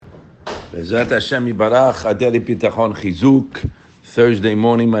Bezrat Hashem Yibarach, Adeli Pitachon Chizuk. Thursday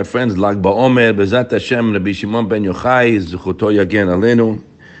morning, my friends, Lag BaOmer, Bezrat Hashem, Rabbi Shimon ben Yochai, Zuchuto Yagen Alenu.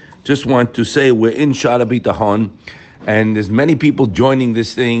 Just want to say we're in Shara Bitachon, and there's many people joining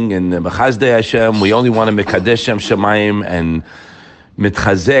this thing, and B'chazdei Hashem, we only want to Mekadesh Shem Shemayim and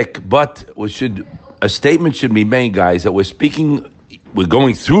Mitchazek, but a statement should be made, guys, that we're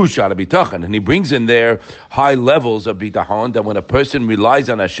going through Shara Bitachon, and he brings in there high levels of Bitachon, that when a person relies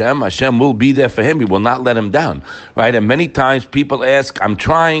on Hashem, Hashem will be there for him. He will not let him down, right? And many times people ask, I'm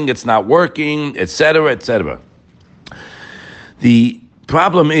trying, it's not working, etc., etc. The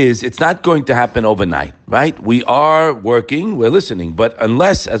problem is, it's not going to happen overnight, right? We are working, we're listening, but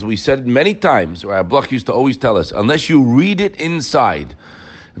unless, as we said many times, or our Bloch used to always tell us, unless you read it inside,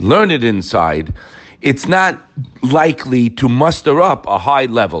 learn it inside, it's not likely to muster up a high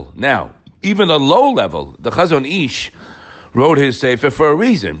level. Now, even a low level, the Chazon Ish wrote his Sefer for a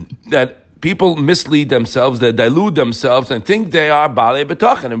reason, that people mislead themselves, they delude themselves and think they are Balei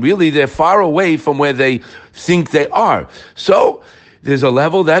B'tachon, and really they're far away from where they think they are. So, there's a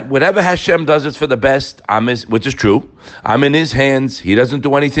level that whatever Hashem does is for the best, which is true. I'm in His hands. He doesn't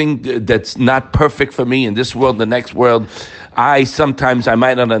do anything that's not perfect for me in this world, the next world. Sometimes I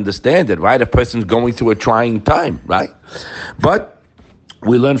might not understand it, right? A person's going through a trying time, right? But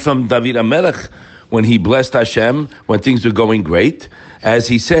we learn from David HaMelech when he blessed Hashem, when things were going great. As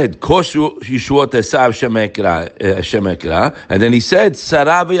he said, Koshu Yishuot Esav Shemekra, and then he said,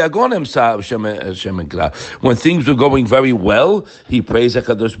 Sarav Yagonem Shemekra. When things were going very well, he praised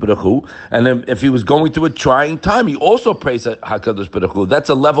HaKadosh Baruch Hu, and then if he was going through a trying time, he also praised HaKadosh Baruch Hu. That's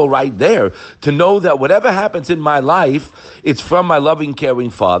a level right there, to know that whatever happens in my life, it's from my loving,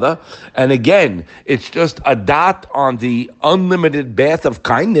 caring Father, and again, it's just a dot on the unlimited bath of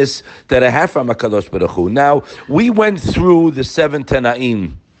kindness that I have from HaKadosh Baruch Hu. Now, we went through the 7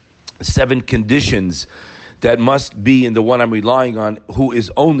 conditions that must be in the one I'm relying on, who is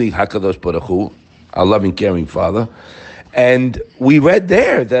only HaKadosh Baruch Hu, our loving, caring Father. And we read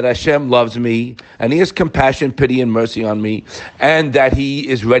there that Hashem loves me, and He has compassion, pity, and mercy on me, and that He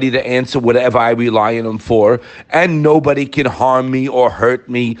is ready to answer whatever I rely on Him for, and nobody can harm me or hurt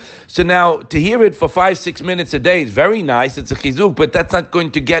me. So now, to hear it for 5-6 minutes a day is very nice, it's a chizuk, but that's not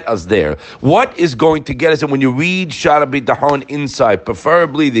going to get us there. What is going to get us, and when you read Shara Bitachon inside,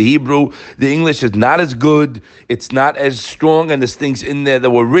 preferably the Hebrew, the English is not as good, it's not as strong, and there's things in there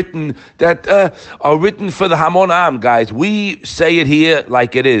that were written, that are written for the Hamon Am, guys. We say it here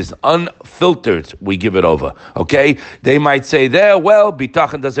like it is, unfiltered, we give it over, okay? They might say there, well,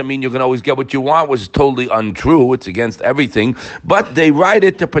 bitachon doesn't mean you can always get what you want, which is totally untrue, it's against everything, but they write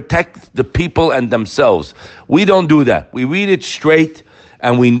it to protect the people and themselves. We don't do that. We read it straight,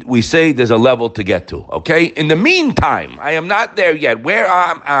 and we say there's a level to get to, okay? In the meantime, I am not there yet. Where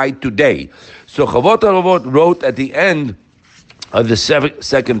am I today? So Chavot HaLevavot wrote at the end of the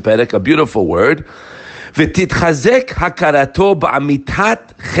second perek, a beautiful word, V'titchazek hakarato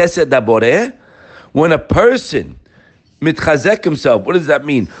ba'amitat chesed haboreh. When a person mitchazek himself, what does that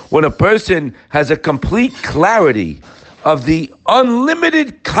mean? When a person has a complete clarity of the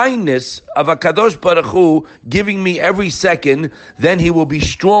unlimited kindness of HaKadosh Baruch Hu giving me every second, then he will be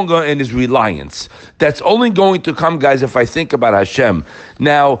stronger in his reliance. That's only going to come, guys, if I think about Hashem.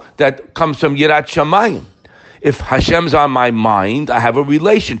 Now, that comes from Yirat Shamayim. If Hashem's on my mind, I have a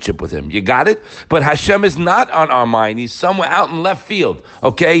relationship with Him. You got it? But Hashem is not on our mind. He's somewhere out in left field,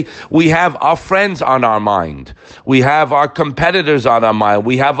 okay? We have our friends on our mind. We have our competitors on our mind.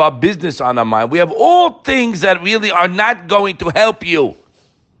 We have our business on our mind. We have all things that really are not going to help you.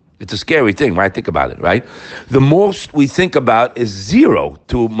 It's a scary thing, right? Think about it, right? The most we think about is zero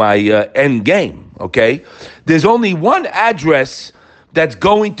to my end game, okay? There's only one address that's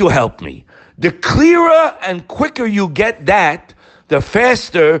going to help me. The clearer and quicker you get that, the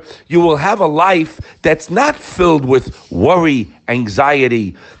faster you will have a life that's not filled with worry,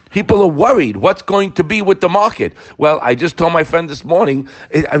 anxiety. People are worried. What's going to be with the market? Well, I just told my friend this morning,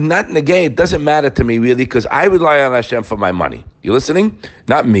 I'm not negay. It doesn't matter to me really, because I rely on Hashem for my money. You listening?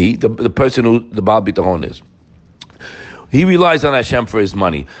 Not me, the person who the Baal Bitachon is. He relies on Hashem for his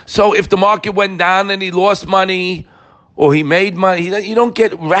money. So if the market went down and he lost money, or he made money, you don't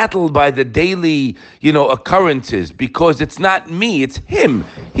get rattled by the daily, occurrences, because it's not me, it's Him.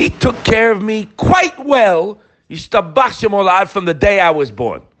 He took care of me quite well, Yishtabach Shem Olad, from the day I was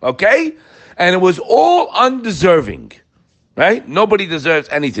born, okay? And it was all undeserving, right? Nobody deserves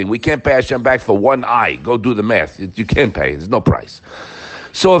anything. We can't pay Hashem back for one eye. Go do the math. You can't pay. There's no price.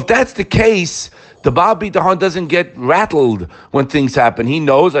 So if that's the case, The Baal Bitachon doesn't get rattled when things happen. He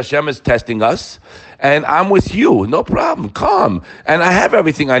knows Hashem is testing us, and I'm with you. No problem. Calm. And I have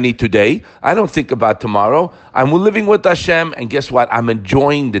everything I need today. I don't think about tomorrow. I'm living with Hashem, and guess what? I'm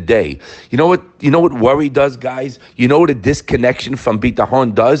enjoying the day. You know what worry does, guys? You know what a disconnection from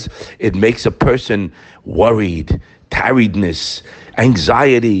Bitachon does? It makes a person worried, tiredness,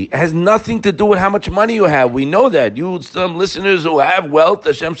 anxiety. It has nothing to do with how much money you have. We know that. You, some listeners who have wealth,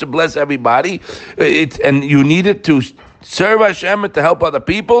 Hashem should bless everybody. And you need it to serve Hashem and to help other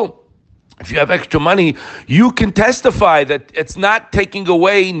people. If you have extra money, you can testify that it's not taking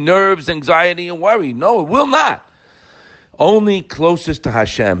away nerves, anxiety, and worry. No, it will not. Only closest to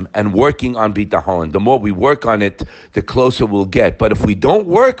Hashem and working on bitachon. The more we work on it, the closer we'll get. But if we don't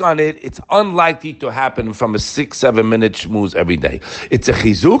work on it, it's unlikely to happen from a 6-7 minute schmooze every day. It's a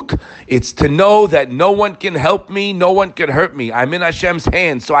chizuk. It's to know that no one can help me, no one can hurt me. I'm in Hashem's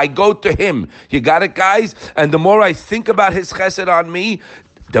hands, so I go to Him. You got it, guys? And the more I think about His chesed on me,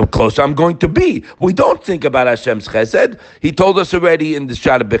 the closer I'm going to be. We don't think about Hashem's chesed. He told us already in the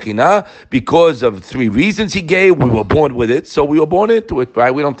Shara Bechina, because of 3 reasons He gave, we were born with it, so we were born into it,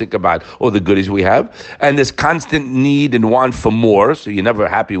 right? We don't think about all the goodies we have. And there's constant need and want for more, so you're never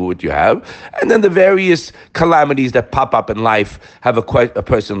happy with what you have. And then the various calamities that pop up in life have a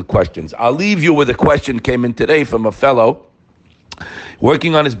person questions. I'll leave you with a question came in today from a fellow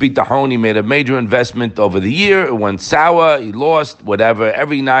working on his bitachon. He made a major investment over the year. It went sour. He lost, whatever.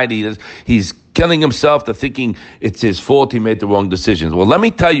 Every night he's killing himself to thinking it's his fault. He made the wrong decisions. Well, let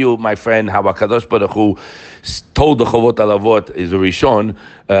me tell you, my friend, how HaKadosh Baruch Hu told the Chovot Alavot, is a Rishon,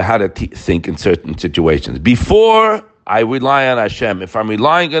 how to think in certain situations. Before I rely on Hashem. If I'm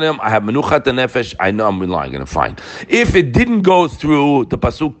relying on Him, I have menuchat nefesh. I know I'm relying on Him. Fine. If it didn't go through, the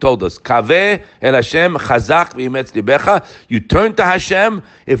pasuk told us, Kaveh el Hashem chazak v'imetz libecha. You turn to Hashem.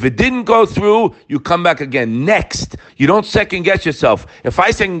 If it didn't go through, you come back again. Next, you don't second guess yourself. If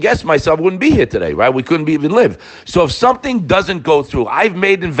I second guess myself, I wouldn't be here today, right? We couldn't even live. So if something doesn't go through, I've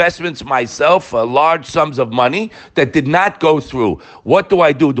made investments myself for large sums of money that did not go through. What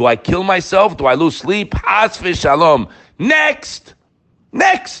do? Do I kill myself? Do I lose sleep? Has v'shalom. Next.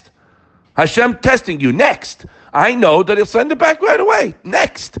 Hashem testing you. Next. I know that He'll send it back right away.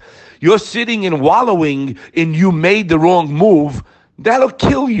 Next. You're sitting and wallowing in you made the wrong move. That'll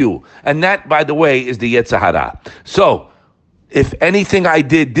kill you. And that, by the way, is the Yetzer Hara. So, if anything I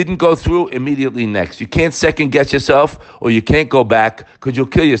didn't go through, immediately next. You can't second guess yourself, or you can't go back because you'll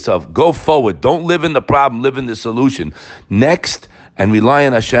kill yourself. Go forward. Don't live in the problem, live in the solution. Next, and rely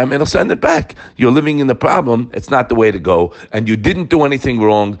on Hashem, it'll send it back. You're living in the problem, it's not the way to go. And you didn't do anything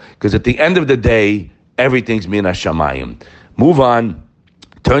wrong, because at the end of the day, everything's min hashamayim. Move on.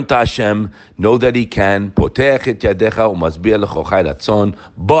 Turn to Hashem. Know that He can. Potech et yadecha u'masbir lechochai ratzon.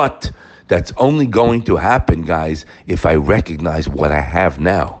 But that's only going to happen, guys, if I recognize what I have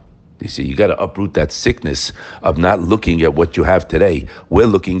now. You see, you got to uproot that sickness of not looking at what you have today. We're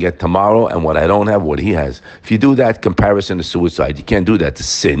looking at tomorrow and what I don't have, what He has. If you do that, comparison is suicide. You can't do that. It's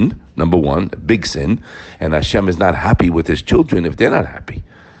sin, number one, a big sin. And Hashem is not happy with His children if they're not happy.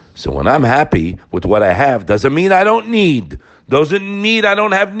 So when I'm happy with what I have, doesn't mean I don't need. Doesn't mean I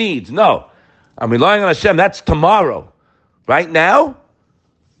don't have needs. No. I'm relying on Hashem. That's tomorrow. Right now,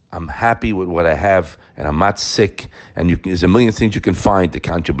 I'm happy with what I have, and I'm not sick. And there's a million things you can find to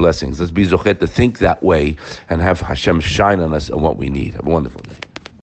count your blessings. Let's be zochet to think that way and have Hashem shine on us on what we need. Have a wonderful day.